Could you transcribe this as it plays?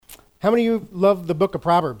How many of you love the book of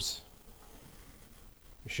Proverbs?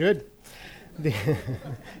 You should.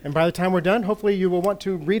 And by the time we're done, hopefully you will want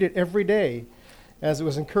to read it every day. As it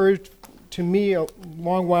was encouraged to me a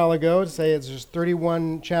long while ago to say it's just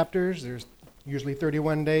 31 chapters. There's usually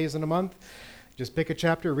 31 days in a month. Just pick a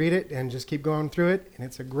chapter, read it, and just keep going through it. And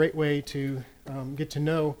it's a great way to get to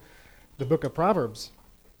know the book of Proverbs.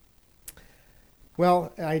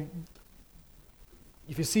 Well,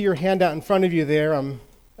 if you see your handout in front of you there,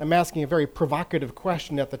 I'm asking a very provocative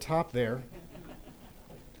question at the top there.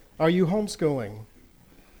 Are you homeschooling?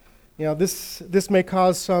 You know, this may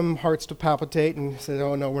cause some hearts to palpitate and say,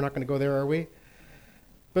 oh no, we're not going to go there, are we?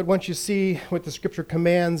 But once you see what the Scripture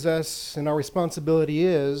commands us and our responsibility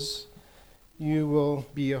is, you will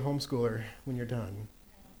be a homeschooler when you're done.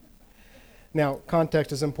 Now,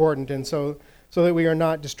 context is important, and so that we are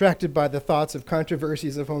not distracted by the thoughts of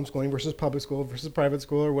controversies of homeschooling versus public school versus private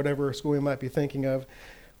school or whatever school you might be thinking of,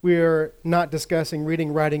 we are not discussing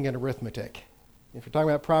reading, writing, and arithmetic. If you're talking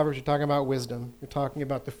about Proverbs, you're talking about wisdom. You're talking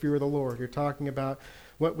about the fear of the Lord. You're talking about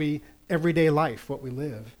everyday life, what we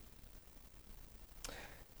live.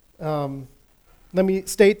 Let me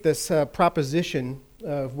state this proposition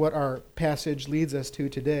of what our passage leads us to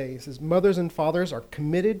today. It says, mothers and fathers are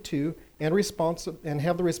committed to and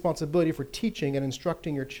have the responsibility for teaching and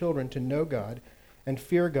instructing your children to know God and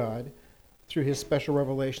fear God through his special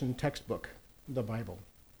revelation textbook, the Bible.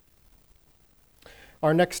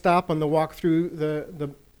 Our next stop on the walk through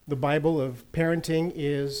the Bible of parenting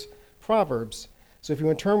is Proverbs. So if you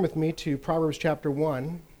want to turn with me to Proverbs chapter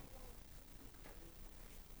 1.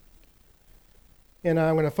 And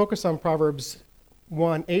I'm going to focus on Proverbs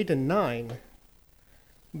 1, 8, and 9.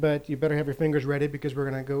 But you better have your fingers ready because we're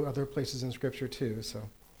going to go other places in Scripture too. So,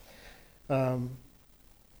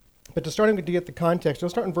 but starting to get the context, we'll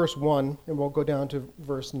start in verse 1 and we'll go down to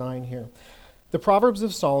verse 9 here. The Proverbs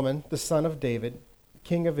of Solomon, the son of David,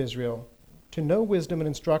 king of Israel, to know wisdom and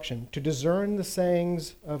instruction, to discern the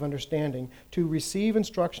sayings of understanding, to receive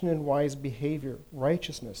instruction in wise behavior,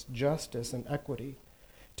 righteousness, justice, and equity,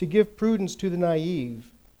 to give prudence to the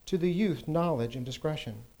naive, to the youth knowledge and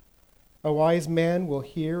discretion. A wise man will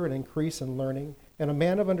hear and increase in learning, and a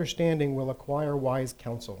man of understanding will acquire wise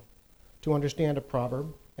counsel, to understand a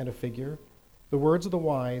proverb and a figure, the words of the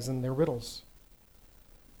wise and their riddles.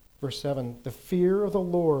 Verse 7, the fear of the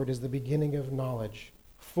Lord is the beginning of knowledge.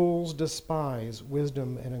 Fools despise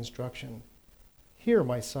wisdom and instruction. Hear,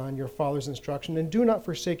 my son, your father's instruction, and do not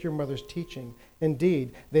forsake your mother's teaching.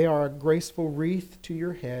 Indeed, they are a graceful wreath to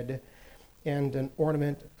your head and an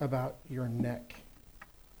ornament about your neck.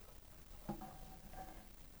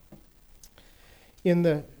 In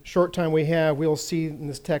the short time we have, we'll see in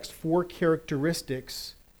this text 4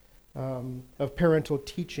 characteristics of parental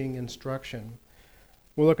teaching instruction.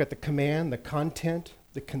 We'll look at the command, the content,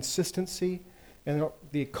 the consistency, and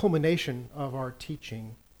the culmination of our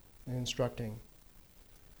teaching and instructing.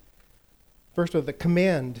 First of all, the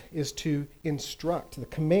command is to instruct. The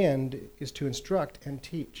command is to instruct and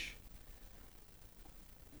teach.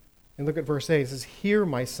 And look at verse 8. It says, hear,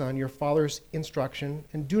 my son, your father's instruction,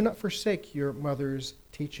 and do not forsake your mother's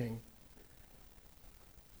teaching.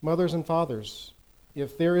 Mothers and fathers,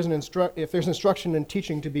 if there's instruction and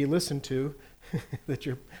teaching to be listened to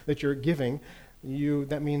that you're giving,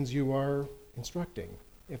 that means you are instructing.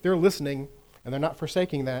 If they're listening and they're not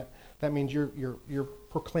forsaking that, that means you're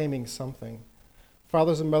proclaiming something.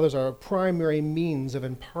 Fathers and mothers are a primary means of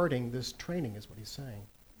imparting this training, is what he's saying.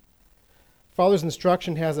 Father's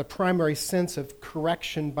instruction has a primary sense of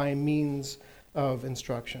correction by means of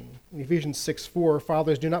instruction. In Ephesians 6:4,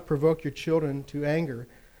 fathers, do not provoke your children to anger,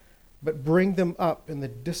 but bring them up in the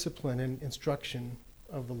discipline and instruction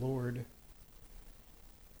of the Lord.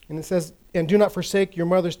 And it says, and do not forsake your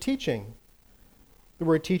mother's teaching. The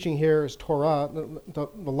word teaching here is Torah. The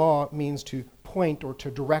law means to point or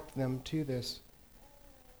to direct them to this.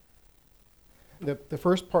 The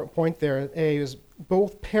first point there, A, is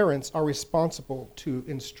both parents are responsible to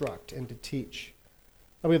instruct and to teach.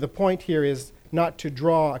 I mean, the point here is not to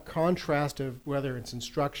draw a contrast of whether it's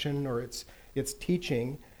instruction or it's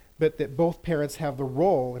teaching, but that both parents have the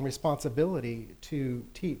role and responsibility to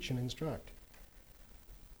teach and instruct.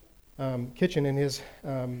 Kitchen, in his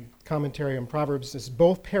commentary on Proverbs, says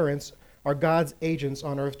both parents are God's agents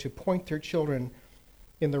on earth to point their children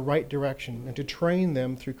in the right direction and to train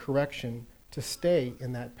them through correction to stay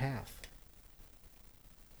in that path.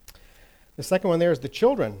 The second one there is the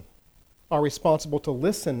children are responsible to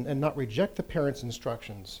listen and not reject the parents'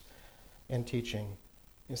 instructions and teaching.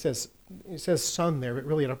 It says son there, but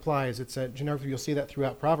really it applies. It's generically, you'll see that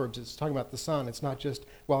throughout Proverbs. It's talking about the son. It's not just,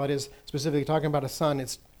 while it is specifically talking about a son,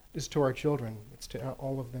 it's to our children. It's to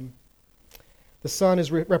all of them. The son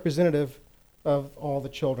is representative of all the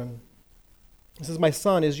children. It says, my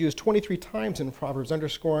son is used 23 times in Proverbs,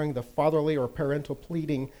 underscoring the fatherly or parental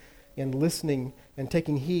pleading and listening and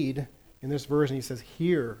taking heed. In this version, he says,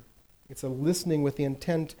 hear. It's a listening with the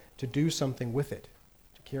intent to do something with it,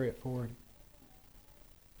 to carry it forward.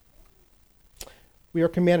 We are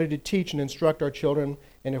commanded to teach and instruct our children,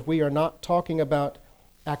 and if we are not talking about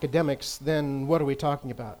academics, then what are we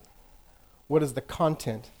talking about? What is the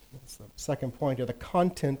content? That's the second point here, the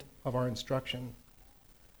content of our instruction.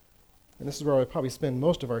 And this is where we'll probably spend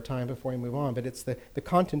most of our time before we move on, but it's the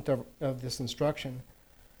content of this instruction.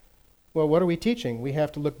 Well, what are we teaching? We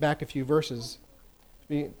have to look back a few verses.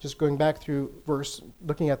 Just going back through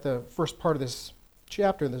looking at the first part of this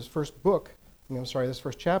chapter, this first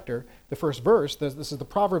chapter, the first verse, this is the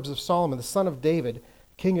Proverbs of Solomon, the son of David,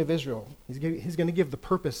 king of Israel. He's going to give the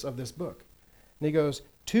purpose of this book. And he goes,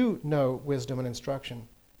 to know wisdom and instruction,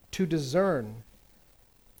 to discern,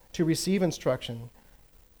 to receive instruction,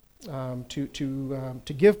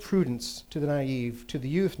 to give prudence to the naive, to the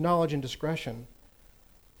youth knowledge and discretion.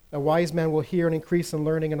 A wise man will hear and increase in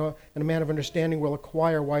learning, and a man of understanding will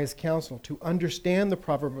acquire wise counsel, to understand the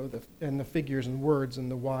proverb and the figures and words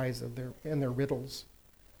and the wise and their riddles.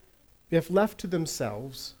 If left to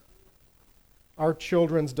themselves, our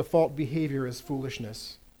children's default behavior is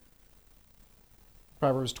foolishness.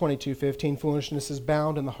 Proverbs 22:15, foolishness is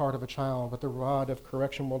bound in the heart of a child, but the rod of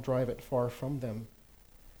correction will drive it far from them.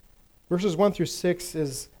 Verses 1 through 6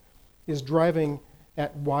 is driving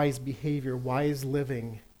at wise behavior, wise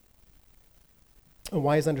living, a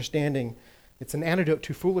wise understanding. It's an antidote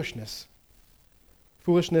to foolishness.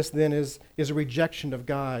 Foolishness then is a rejection of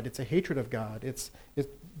God. It's a hatred of God.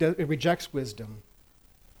 It rejects wisdom.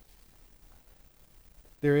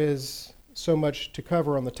 There is so much to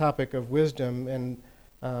cover on the topic of wisdom, and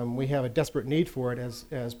we have a desperate need for it,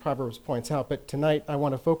 as Proverbs points out. But tonight I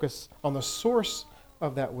want to focus on the source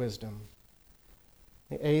of that wisdom.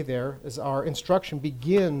 The A there is our instruction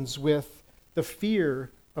begins with the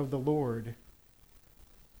fear of the Lord.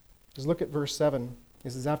 Just look at verse 7.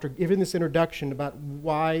 This is after giving this introduction about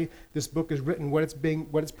why this book is written, what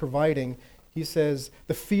it's providing. He says,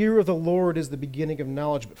 the fear of the Lord is the beginning of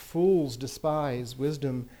knowledge, but fools despise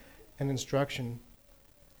wisdom and instruction.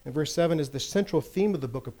 And verse 7 is the central theme of the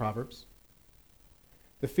book of Proverbs.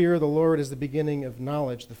 The fear of the Lord is the beginning of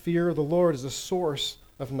knowledge. The fear of the Lord is the source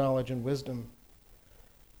of knowledge and wisdom.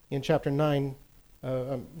 In chapter 9,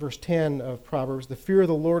 verse 10 of Proverbs, the fear of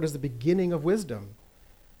the Lord is the beginning of wisdom.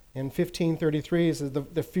 In 15:33, it says,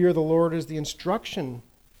 the fear of the Lord is the instruction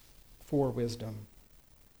for wisdom.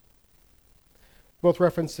 Both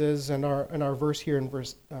references in our verse here in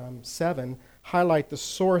verse 7 highlight the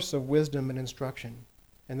source of wisdom and instruction,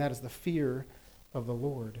 and that is the fear of the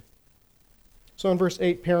Lord. So in verse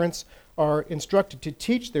 8, parents are instructed to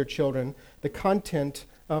teach their children. The content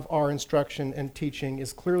of our instruction and teaching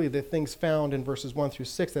is clearly the things found in verses 1 through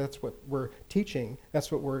 6. That's what we're teaching.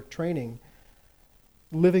 That's what we're training.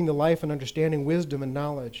 Living the life and understanding wisdom and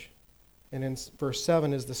knowledge. And in verse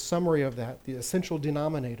 7 is the summary of that, the essential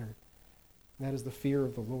denominator. And that is the fear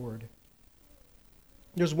of the Lord.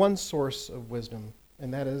 There's one source of wisdom,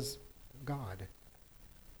 and that is God.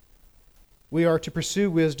 We are to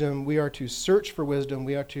pursue wisdom. We are to search for wisdom.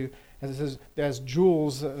 We are to, as it says, as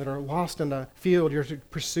jewels that are lost in a field, you're to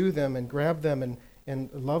pursue them and grab them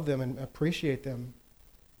and love them and appreciate them.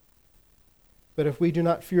 But if we do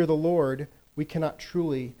not fear the Lord, we cannot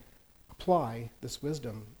truly apply this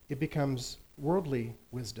wisdom. It becomes worldly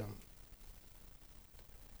wisdom.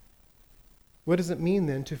 What does it mean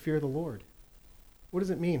then to fear the Lord? What does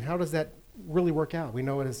it mean? How does that really work out? We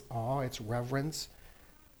know it is awe, it's reverence.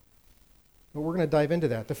 But we're going to dive into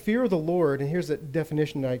that. The fear of the Lord, and here's a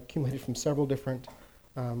definition I accumulated from several different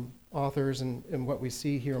authors and what we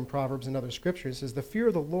see here in Proverbs and other scriptures, is the fear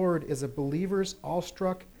of the Lord is a believer's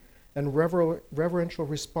awestruck and reverential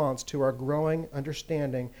response to our growing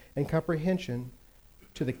understanding and comprehension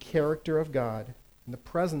to the character of God, and the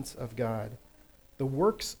presence of God, the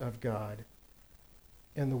works of God,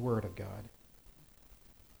 and the Word of God.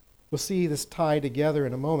 We'll see this tie together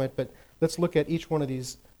in a moment, but let's look at each one of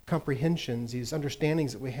these comprehensions, these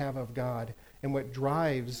understandings that we have of God, and what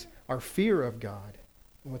drives our fear of God,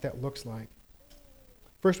 and what that looks like.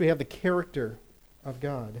 First, we have the character of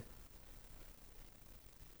God.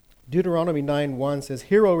 Deuteronomy 9:1 says,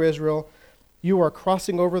 "Hear, O Israel, you are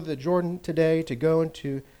crossing over the Jordan today to go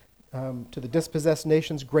into to the dispossessed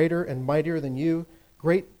nations greater and mightier than you,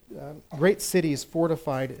 great cities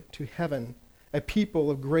fortified to heaven, a people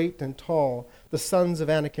of great and tall, the sons of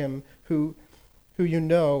Anakim, who you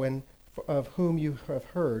know and of whom you have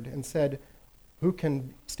heard, and said, Who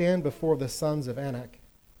can stand before the sons of Anak?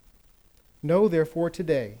 Know therefore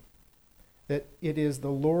today that it is the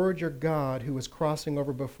Lord your God who is crossing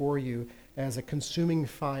over before you as a consuming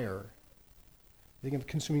fire. You think of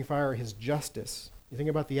consuming fire, his justice. You think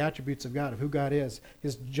about the attributes of God, of who God is,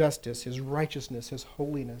 his justice, his righteousness, his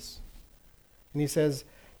holiness. And he says,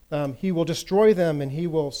 he will destroy them and he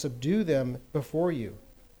will subdue them before you.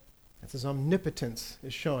 That's his omnipotence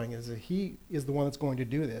is showing, is that he is the one that's going to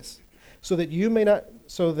do this. So that you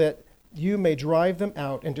may drive them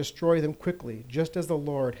out and destroy them quickly, just as the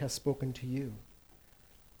Lord has spoken to you.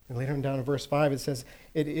 And later on down in verse 5 it says,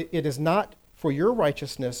 it is not for your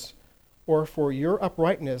righteousness or for your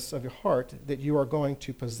uprightness of your heart that you are going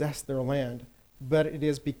to possess their land, but it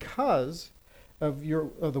is because of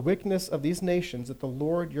the wickedness of these nations that the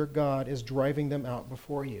Lord your God is driving them out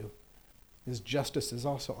before you. His justice is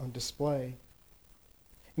also on display.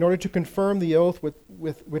 In order to confirm the oath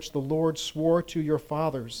with which the Lord swore to your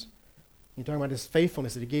fathers. You're talking about his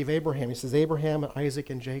faithfulness that he gave Abraham. He says Abraham, Isaac,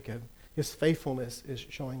 and Jacob. His faithfulness is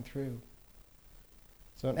showing through.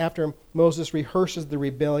 So after Moses rehearses the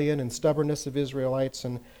rebellion and stubbornness of Israelites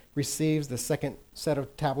and receives the second set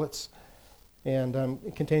of tablets and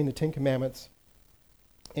containing the Ten Commandments,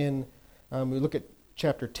 and we look at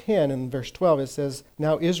chapter 10 and verse 12, it says,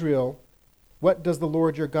 Now Israel, what does the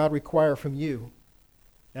Lord your God require from you?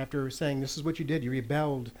 After saying, this is what you did. You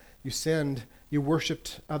rebelled, you sinned, you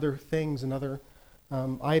worshipped other things and other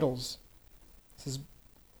idols. It says,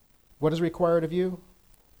 what is required of you?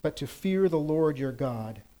 But to fear the Lord your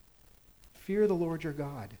God. Fear the Lord your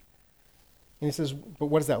God. And he says, but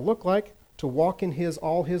what does that look like? To walk in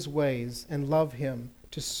all his ways and love him,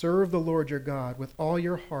 to serve the Lord your God with all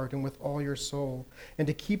your heart and with all your soul, and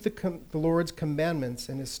to keep the Lord's commandments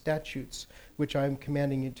and his statutes, which I am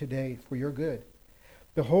commanding you today for your good.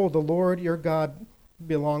 Behold, the Lord your God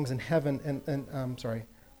belongs in heaven,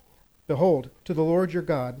 Behold, to the Lord your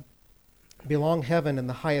God belong heaven and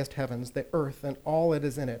the highest heavens, the earth and all that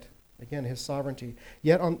is in it. Again, his sovereignty.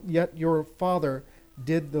 Yet on your fathers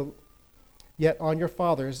did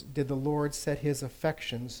the Lord set his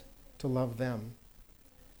affections to love them.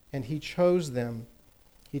 And he chose them.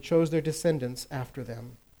 He chose their descendants after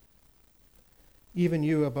them. Even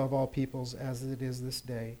you above all peoples, as it is this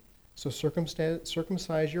day. So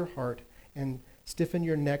circumcise your heart and stiffen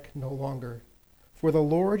your neck no longer. For the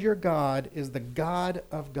Lord your God is the God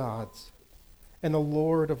of gods and the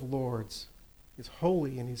Lord of lords. He's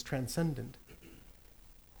holy and he's transcendent.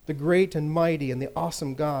 The great and mighty and the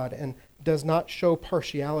awesome God, and does not show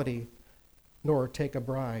partiality nor take a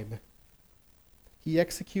bribe. He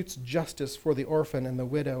executes justice for the orphan and the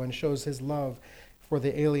widow and shows his love for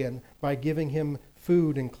the alien by giving him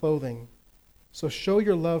food and clothing. So show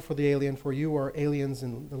your love for the alien, for you are aliens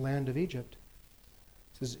in the land of Egypt.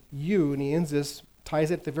 It says you, and he ends this, ties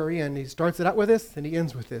it at the very end. He starts it out with this, and he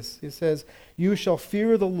ends with this. He says, you shall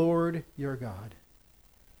fear the Lord your God.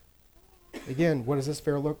 Again, what does this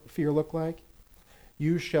fear look like?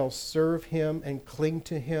 You shall serve him and cling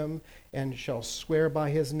to him and shall swear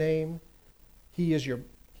by his name. He is your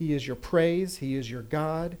praise. He is your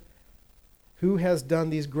God. Who has done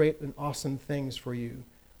these great and awesome things for you,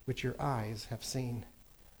 which your eyes have seen?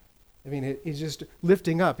 I mean, he's just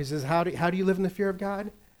lifting up. He says, how do you live in the fear of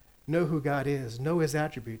God? Know who God is. Know his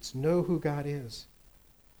attributes. Know who God is.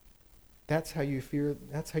 That's how you fear.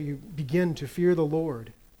 That's how you begin to fear the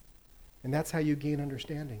Lord. And that's how you gain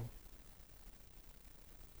understanding.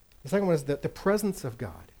 The second one is the presence of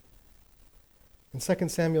God. In 2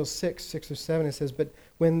 Samuel 6 or 7, it says, but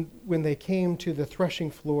when they came to the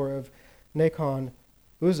threshing floor of Nacon,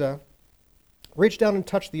 Uzzah reached down and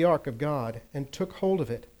touched the ark of God and took hold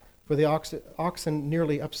of it, for the oxen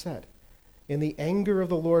nearly upset. And the anger of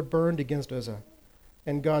the Lord burned against Uzzah,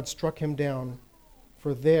 and God struck him down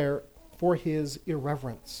for his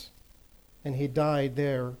irreverence. And he died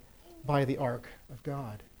there by the ark of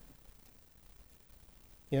God.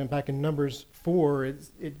 You know, back in Numbers 4,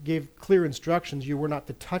 it gave clear instructions. You were not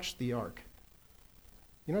to touch the ark.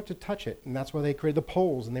 You're not to touch it. And that's why they created the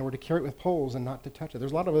poles, and they were to carry it with poles and not to touch it.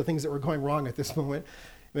 There's a lot of other things that were going wrong at this moment.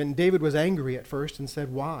 And David was angry at first and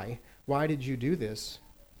said, why? Why did you do this?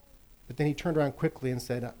 But then he turned around quickly and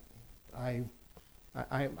said, I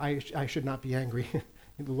should not be angry.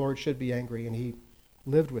 The Lord should be angry, and he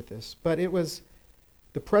lived with this. But it was,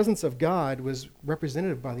 the presence of God was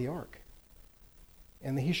represented by the ark.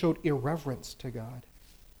 And he showed irreverence to God.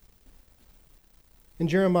 In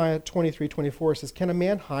Jeremiah 23:24 it says, can a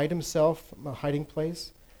man hide himself from a hiding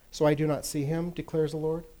place so I do not see him, declares the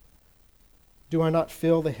Lord? Do I not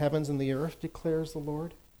fill the heavens and the earth, declares the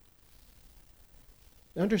Lord?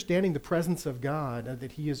 Understanding the presence of God,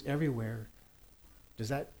 that he is everywhere, Does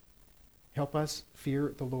that help us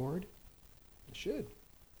fear the Lord? It should.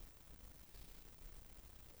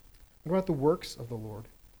 What about the works of the Lord?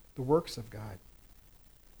 The works of God.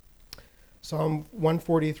 Psalm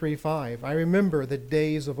 143:5. I remember the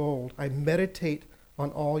days of old. I meditate on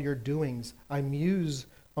all your doings. I muse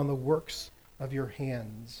on the works of your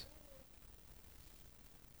hands.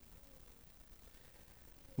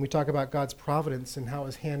 When we talk about God's providence and how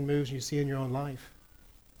his hand moves, you see in your own life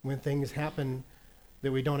when things happen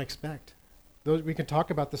that we don't expect. We can talk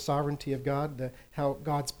about the sovereignty of God, how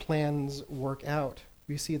God's plans work out.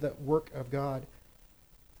 We see the work of God.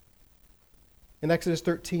 In Exodus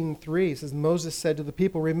 13:3, it says, Moses said to the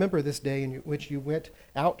people, remember this day in which you went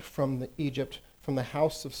out from Egypt, from the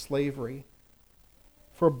house of slavery.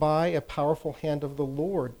 For by a powerful hand of the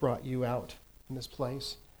Lord brought you out in this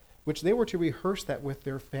place, which they were to rehearse that with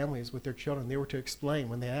their families, with their children. They were to explain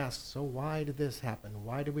when they asked, so why did this happen?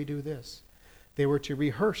 Why did we do this? They were to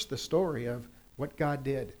rehearse the story of what God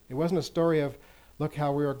did. It wasn't a story of, look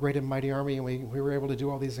how we were a great and mighty army and we were able to do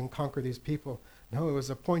all these and conquer these people. No, it was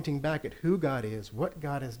a pointing back at who God is, what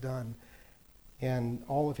God has done, and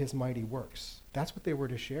all of his mighty works. That's what they were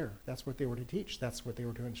to share. That's what they were to teach. That's what they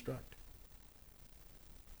were to instruct.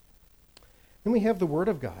 Then we have the Word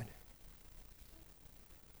of God.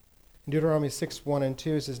 In Deuteronomy 6:1 and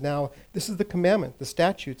 2, it says, now this is the commandment, the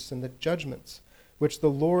statutes, and the judgments, which the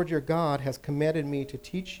Lord your God has commanded me to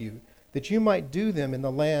teach you, that you might do them in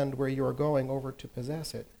the land where you are going over to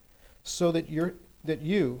possess it, so that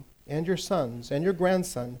you and your sons and your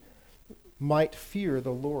grandson might fear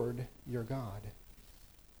the Lord your God,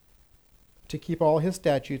 to keep all his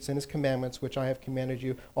statutes and his commandments, which I have commanded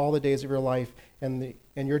you all the days of your life, and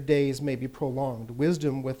your days may be prolonged.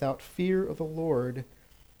 Wisdom without fear of the Lord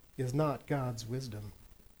is not God's wisdom.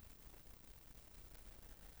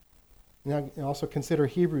 Now also consider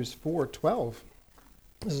Hebrews 4:12.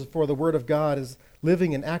 This is, for the word of God is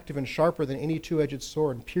living and active and sharper than any two-edged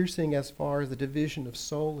sword, piercing as far as the division of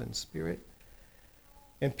soul and spirit,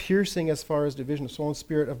 and piercing as far as division of soul and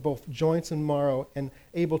spirit, of both joints and marrow, and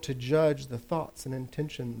able to judge the thoughts and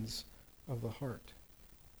intentions of the heart.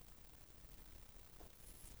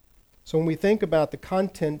 So when we think about the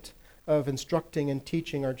content of instructing and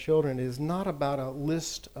teaching our children, it is not about a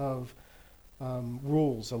list of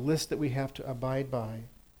rules, a list that we have to abide by.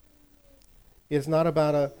 It's not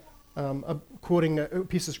about quoting a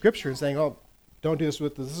piece of scripture and saying, oh, don't do this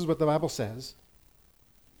with this. This is what the Bible says.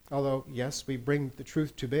 Although, yes, we bring the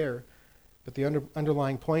truth to bear, but the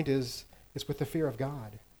underlying point is it's with the fear of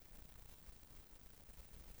God.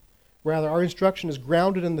 Rather, our instruction is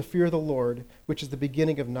grounded in the fear of the Lord, which is the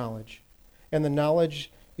beginning of knowledge. And the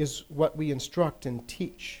knowledge is what we instruct and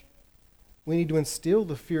teach. We need to instill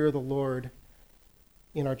the fear of the Lord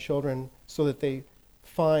in our children so that they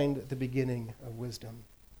find the beginning of wisdom.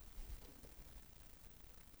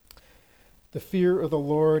 The fear of the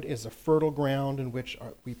Lord is a fertile ground in which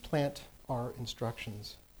we plant our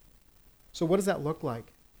instructions. So what does that look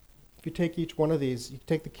like? If you take each one of these, you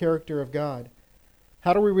take the character of God.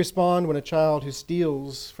 How do we respond when a child who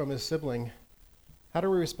steals from his sibling? How do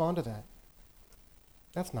we respond to that?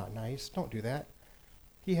 That's not nice. Don't do that.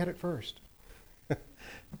 He had it first.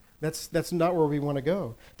 That's not where we want to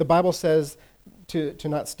go. The Bible says to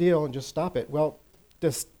not steal and just stop it. Well,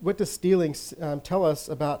 what does stealing tell us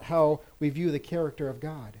about how we view the character of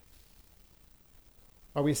God?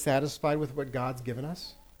 Are we satisfied with what God's given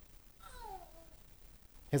us?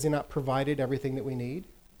 Has he not provided everything that we need?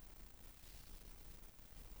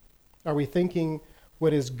 Are we thinking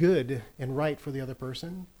what is good and right for the other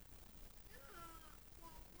person?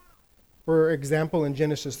 For example, in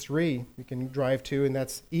Genesis 3, we can drive to, and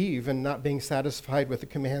that's Eve, and not being satisfied with the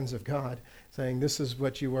commands of God, saying this is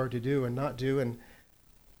what you are to do and not do, and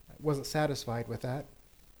wasn't satisfied with that.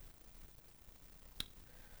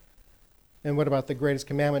 And what about the greatest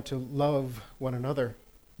commandment, to love one another?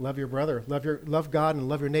 Love your brother, love God, and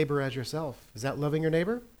love your neighbor as yourself. Is that loving your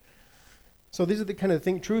neighbor? So these are the kind of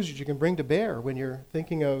truths that you can bring to bear when you're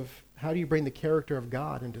thinking of how do you bring the character of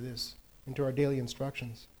God into this, into our daily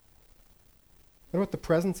instructions. What about the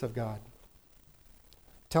presence of God?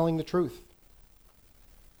 Telling the truth.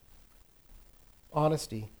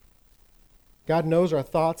 Honesty. God knows our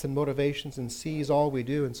thoughts and motivations and sees all we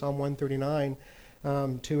do. In Psalm 139,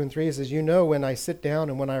 2 and 3, it says, you know when I sit down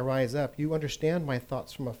and when I rise up. You understand my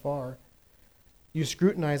thoughts from afar. You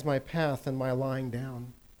scrutinize my path and my lying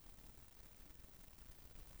down.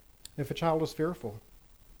 If a child is fearful,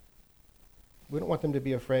 we don't want them to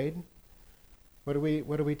be afraid. What do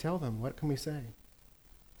we tell them? What can we say?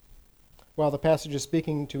 While the passage is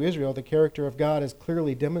speaking to Israel, the character of God is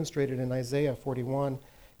clearly demonstrated in Isaiah 41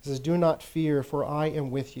 It says, "Do not fear, for I am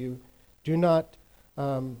with you. Do not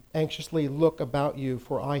anxiously look about you,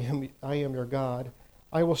 for I am your God.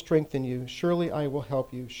 I will strengthen you. Surely I will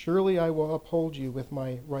help you. Surely I will uphold you with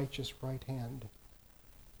my righteous right hand."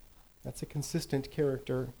 That's a consistent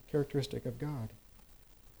characteristic of God.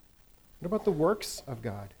 What about the works of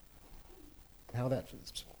God? How that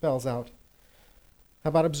spells out. How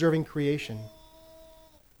about observing creation?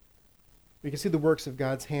 We can see the works of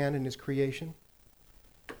God's hand in his creation.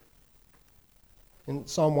 In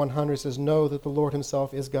Psalm 100 it says, "Know that the Lord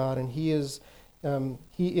himself is God, and he is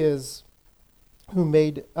who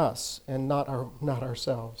made us and not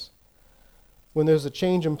ourselves." When there's a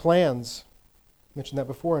change in plans, I mentioned that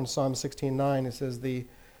before in Psalm 16:9, it says the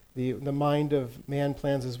mind of man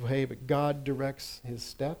plans his way, but God directs his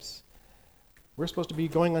steps. We're supposed to be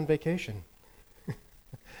going on vacation.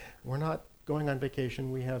 We're not going on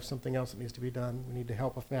vacation. We have something else that needs to be done. We need to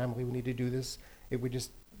help a family. We need to do this.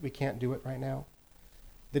 We can't do it right now.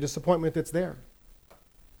 The disappointment that's there.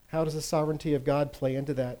 How does the sovereignty of God play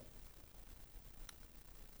into that?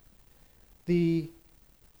 The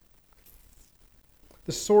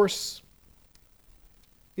source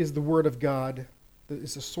is the Word of God. That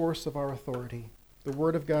is the source of our authority. The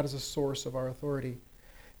Word of God is a source of our authority.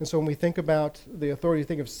 And so when we think about the authority,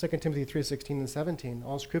 think of 2 Timothy 3:16 and 17.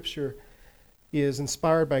 All Scripture is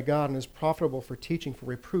inspired by God and is profitable for teaching, for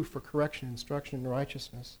reproof, for correction, instruction in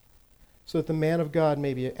righteousness, so that the man of God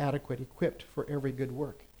may be adequate, equipped for every good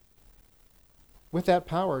work. With that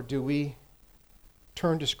power, do we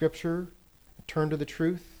turn to Scripture, turn to the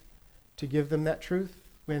truth, to give them that truth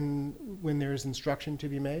when there's instruction to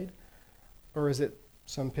be made? Or is it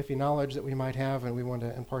some pithy knowledge that we might have and we want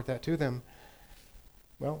to impart that to them?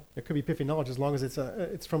 Well, it could be pithy knowledge as long as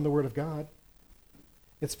it's from the Word of God.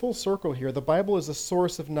 It's full circle here. The Bible is a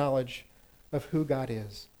source of knowledge of who God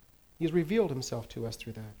is. He's revealed himself to us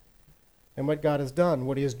through that. And what God has done,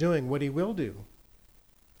 what he is doing, what he will do.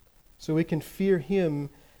 So we can fear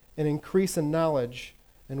him and increase in knowledge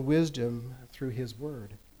and wisdom through his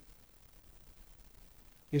word.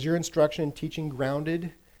 Is your instruction and teaching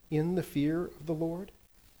grounded in the fear of the Lord?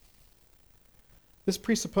 This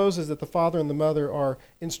presupposes that the father and the mother are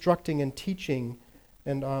instructing and teaching,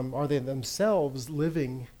 and are they themselves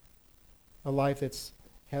living a life that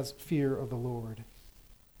has fear of the Lord?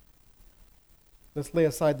 Let's lay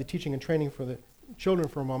aside the teaching and training for the children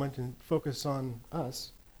for a moment and focus on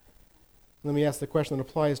us. Let me ask the question that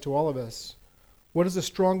applies to all of us. What is the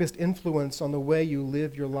strongest influence on the way you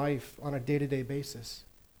live your life on a day-to-day basis?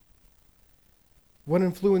 What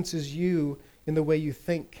influences you in the way you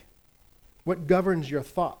think? What governs your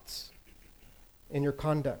thoughts and your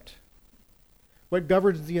conduct? What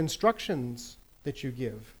governs the instructions that you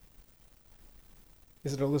give?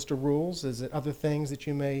 Is it a list of rules? Is it other things that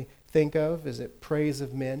you may think of? Is it praise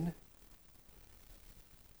of men?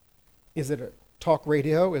 Is it a talk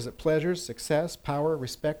radio? Is it pleasures, success, power,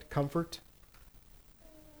 respect, comfort?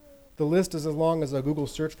 The list is as long as a Google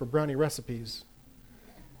search for brownie recipes,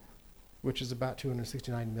 which is about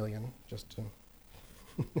 269 million, just to...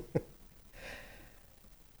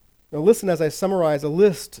 Now listen as I summarize a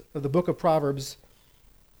list of the book of Proverbs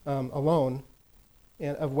alone,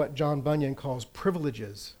 and of what John Bunyan calls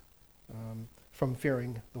privileges from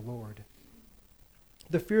fearing the Lord.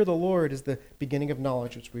 The fear of the Lord is the beginning of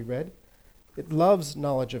knowledge, which we read. It loves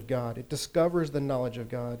knowledge of God. It discovers the knowledge of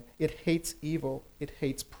God. It hates evil. It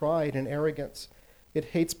hates pride and arrogance. It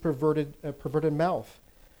hates perverted mouth.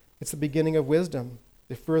 It's the beginning of wisdom.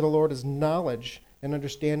 The fear of the Lord is knowledge and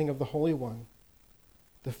understanding of the Holy One.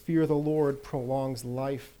 The fear of the Lord prolongs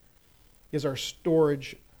life, is our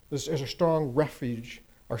storage, is our strong refuge,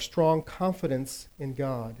 our strong confidence in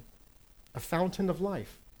God, a fountain of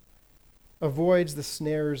life, avoids the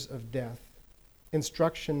snares of death,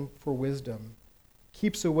 instruction for wisdom,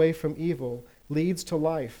 keeps away from evil, leads to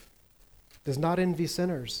life, does not envy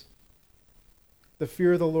sinners. The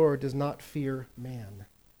fear of the Lord does not fear man.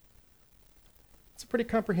 It's a pretty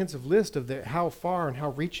comprehensive list of how far and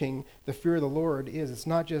how reaching the fear of the Lord is. It's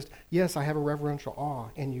not just, yes, I have a reverential awe,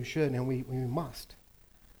 and you should, and we must.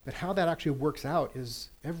 But how that actually works out is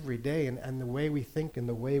every day, and the way we think and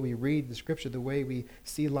the way we read the Scripture, the way we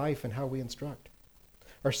see life and how we instruct.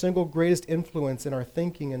 Our single greatest influence in our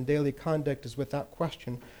thinking and daily conduct is without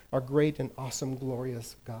question our great and awesome,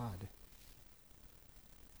 glorious God.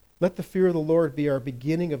 Let the fear of the Lord be our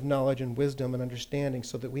beginning of knowledge and wisdom and understanding,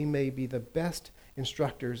 so that we may be the best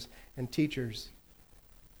instructors and teachers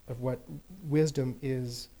of what wisdom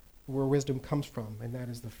is, where wisdom comes from, and that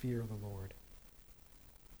is the fear of the Lord.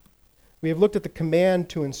 We have looked at the command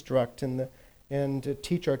to instruct and to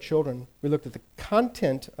teach our children. We looked at the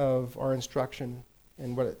content of our instruction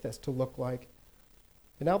and what that's to look like.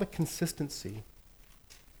 And now the consistency.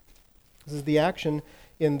 This is the action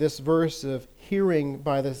in this verse of hearing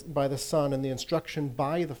by the Son and the instruction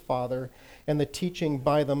by the Father and the teaching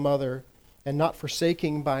by the Mother and not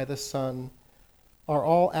forsaking by the Son are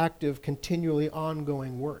all active, continually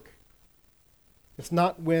ongoing work. It's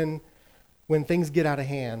not when things get out of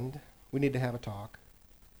hand, we need to have a talk.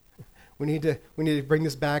 We need to bring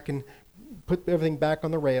this back and put everything back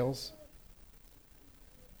on the rails.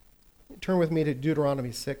 Turn with me to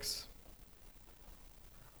Deuteronomy 6.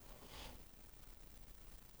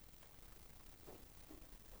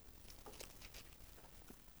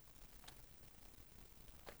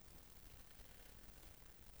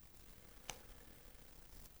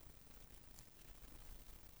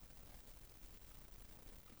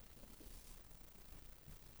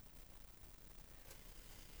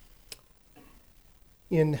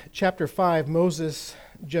 In chapter 5, Moses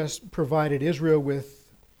just provided Israel with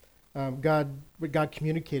what God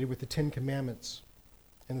communicated with the Ten Commandments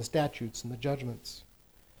and the statutes and the judgments.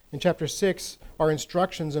 In chapter 6 are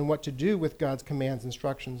instructions on what to do with God's commands,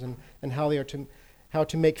 instructions, and how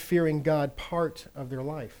to make fearing God part of their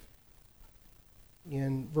life.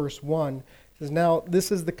 In verse 1, it says, "Now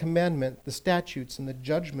this is the commandment, the statutes, and the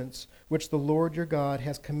judgments which the Lord your God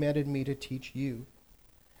has commanded me to teach you,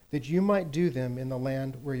 that you might do them in the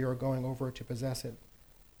land where you are going over to possess it,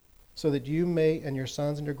 so that you may and your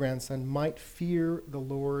sons and your grandson might fear the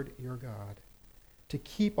Lord your God, to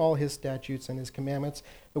keep all his statutes and his commandments,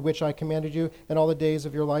 which I commanded you, in all the days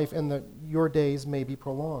of your life, and that your days may be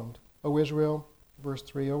prolonged. O Israel," verse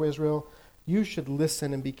 3, "O Israel, you should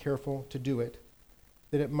listen and be careful to do it,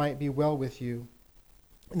 that it might be well with you,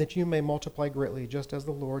 and that you may multiply greatly, just as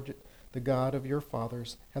the Lord, the God of your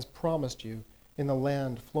fathers, has promised you, in the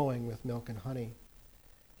land flowing with milk and honey.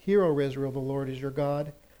 Hear, O Israel, the Lord is your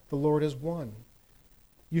God, the Lord is one.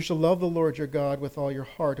 You shall love the Lord your God with all your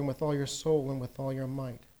heart and with all your soul and with all your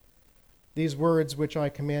might. These words which I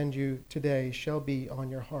command you today shall be on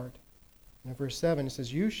your heart." And in verse 7 it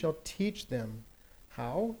says, "You shall teach them."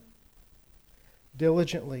 How?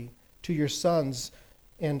 "Diligently to your sons,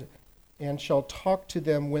 and shall talk to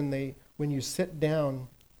them when you sit down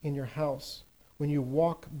in your house, when you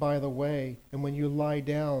walk by the way, and when you lie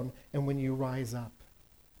down, and when you rise up."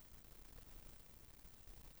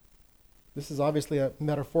 This is obviously a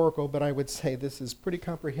metaphorical, but I would say this is pretty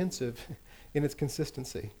comprehensive in its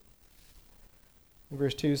consistency. And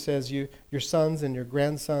verse 2 says, your sons and your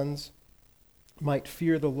grandsons might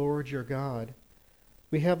fear the Lord your God.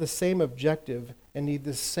 We have the same objective and need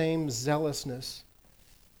the same zealousness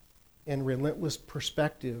and relentless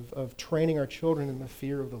perspective of training our children in the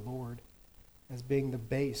fear of the Lord as being the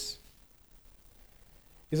base.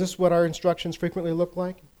 Is this what our instructions frequently look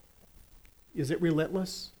like? Is it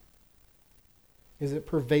relentless? Is it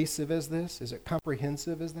pervasive as this? Is it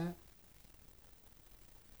comprehensive as that?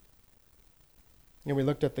 And we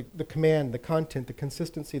looked at the command, the content, the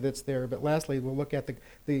consistency that's there, but lastly, we'll look at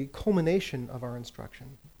the culmination of our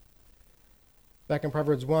instruction. Back in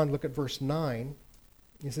Proverbs 1, look at verse 9.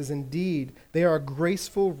 It says, "Indeed, they are a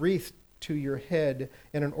graceful wreath to your head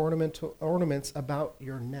and an ornaments about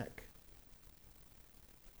your neck."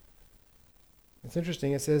 It's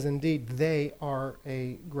interesting. It says, "Indeed, they are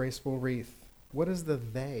a graceful wreath." What is the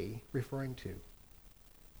 "they" referring to?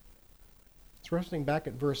 It's resting back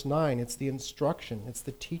at verse 9. It's the instruction. It's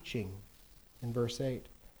the teaching in verse 8.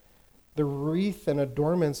 The wreath and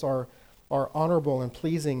adornments are honorable and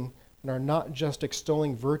pleasing and are not just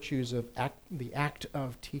extolling virtues of the act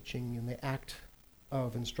of teaching and the act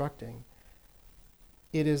of instructing.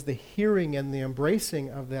 It is the hearing and the embracing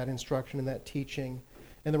of that instruction and that teaching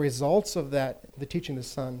and the results of that, the teaching of the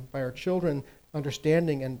Son, by our children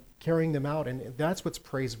understanding and carrying them out. And that's what's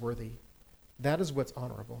praiseworthy. That is what's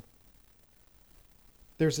honorable.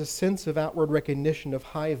 There's a sense of outward recognition of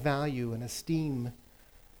high value and esteem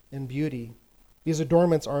and beauty. These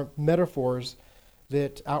adornments are metaphors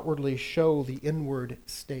that outwardly show the inward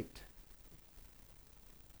state.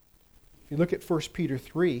 If you look at 1 Peter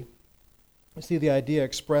 3, you see the idea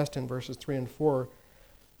expressed in verses 3 and 4.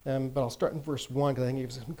 But I'll start in verse 1 because I think it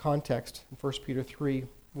gives some context. In 1 Peter 3,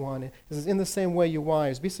 1, it says, "In the same way, you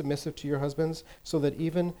wives, be submissive to your husbands, so that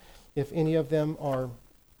even if any of them are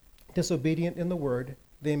disobedient in the word,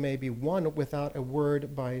 they may be won without a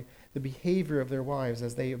word by the behavior of their wives,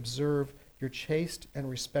 as they observe your chaste and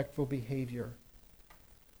respectful behavior."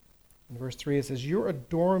 In verse 3, it says, "Your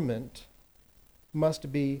adornment must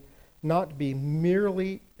not be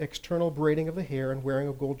merely external braiding of the hair and wearing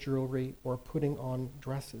of gold jewelry or putting on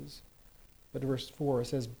dresses." But in verse 4, it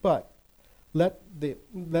says, "But let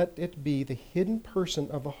it be the hidden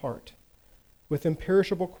person of the heart, with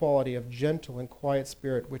imperishable quality of gentle and quiet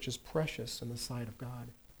spirit, which is precious in the sight of God.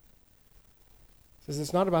 It says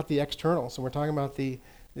it's not about the external. So we're talking about the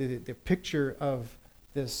picture of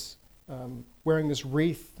this wearing this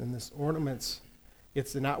wreath and this ornaments.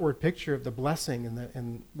 It's an outward picture of the blessing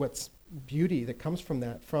and what's beauty that comes from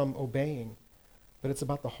that, from obeying. But it's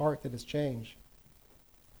about the heart that is changed.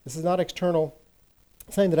 This is not external,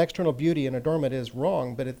 saying that external beauty and adornment is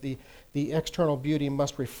wrong, but the external beauty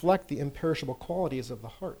must reflect the imperishable qualities of the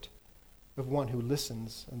heart of one who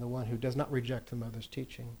listens and the one who does not reject the mother's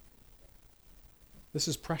teaching. This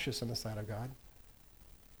is precious in the sight of God.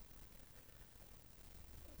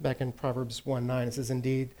 Back in Proverbs 1:9, it says,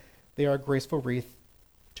 "Indeed, they are a graceful wreath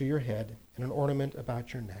to your head and an ornament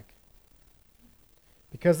about your neck."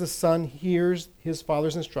 Because the son hears his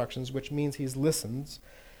father's instructions, which means he listens,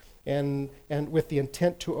 and with the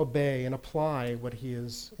intent to obey and apply what he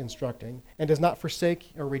is instructing, and does not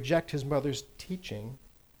forsake or reject his mother's teaching,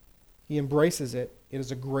 he embraces it. It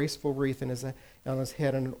is a graceful wreath on his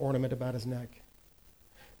head and an ornament about his neck.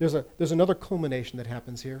 There's another culmination that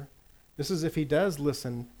happens here. This is if he does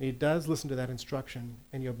listen to that instruction,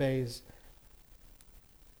 and he obeys,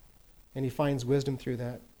 and he finds wisdom through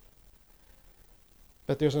that.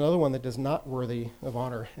 But there's another one that is not worthy of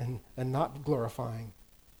honor and not glorifying.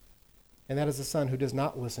 And that is the son who does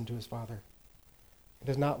not listen to his father. He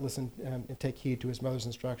does not listen and take heed to his mother's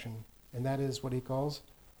instruction. And that is what he calls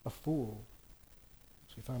a fool.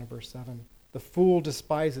 As we found in verse 7. The fool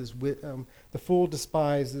despises wisdom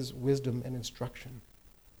and instruction.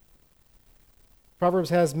 Proverbs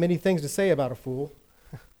has many things to say about a fool.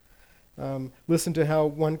 Listen to how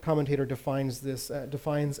one commentator defines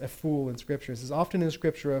a fool in Scripture. It says, often in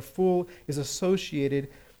Scripture, a fool is associated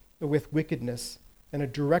with wickedness and a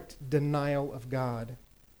direct denial of God.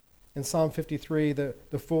 In Psalm 53,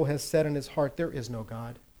 the fool has said in his heart, there is no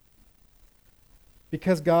God.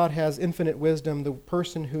 Because God has infinite wisdom, the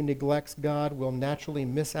person who neglects God will naturally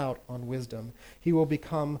miss out on wisdom. He will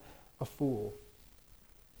become a fool.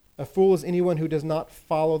 A fool is anyone who does not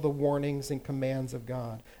follow the warnings and commands of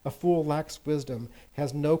God. A fool lacks wisdom,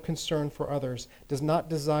 has no concern for others, does not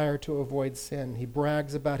desire to avoid sin. He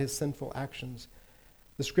brags about his sinful actions.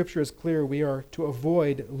 The Scripture is clear. We are to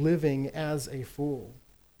avoid living as a fool.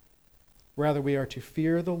 Rather, we are to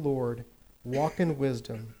fear the Lord, walk in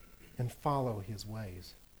wisdom, and follow his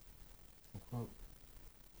ways. Unquote.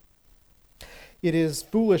 It is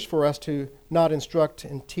foolish for us to not instruct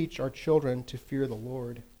and teach our children to fear the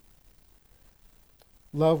Lord.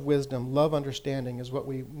 Love wisdom, love understanding is what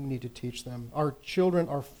we need to teach them. Our children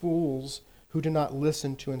are fools who do not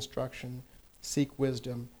listen to instruction, seek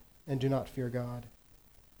wisdom, and do not fear God.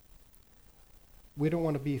 We don't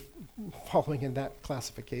want to be following in that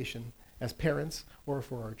classification as parents or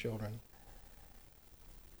for our children.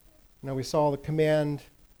 Now we saw the command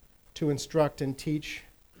to instruct and teach.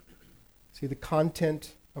 See the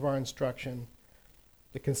content of our instruction,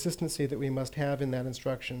 the consistency that we must have in that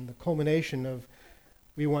instruction, the culmination of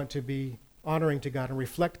we want to be honoring to God and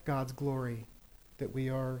reflect God's glory that we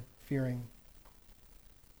are fearing.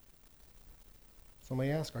 Somebody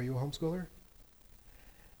ask, are you a homeschooler?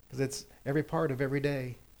 Because it's every part of every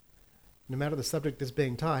day, no matter the subject that's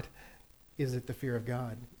being taught, is it the fear of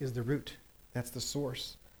God, is the root. That's the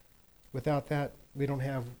source. Without that, we don't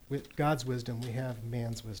have God's wisdom, we have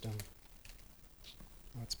man's wisdom.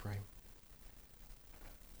 Let's pray.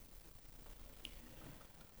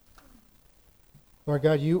 Lord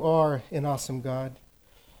God, you are an awesome God.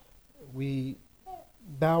 We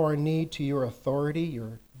bow our knee to your authority,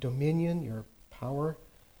 your dominion, your power.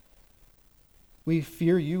 We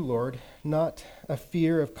fear you, Lord, not a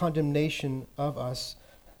fear of condemnation of us,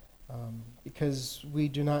 because we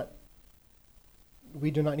do not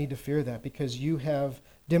need to fear that, because you have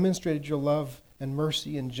demonstrated your love and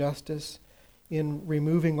mercy and justice in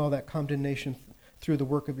removing all that condemnation through the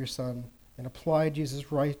work of your Son and applied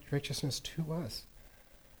Jesus' righteousness to us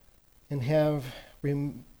and have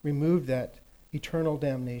removed that eternal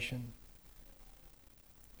damnation.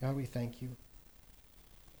 God, we thank you.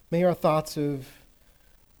 May our thoughts of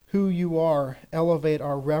who you are elevate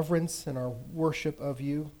our reverence and our worship of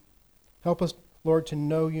you. Help us, Lord, to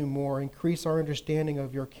know you more. Increase our understanding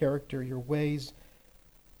of your character, your ways,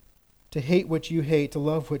 to hate what you hate, to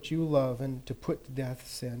love what you love, and to put to death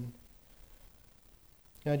sin.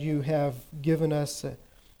 God, you have given us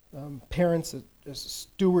parents a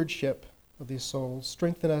stewardship of these souls.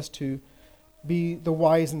 Strengthen us to be the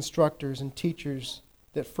wise instructors and teachers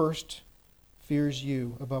that first fears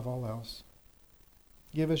you above all else.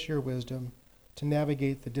 Give us your wisdom to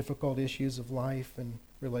navigate the difficult issues of life and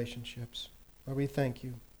relationships. Lord, we thank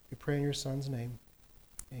you. We pray in your Son's name.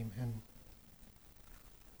 Amen.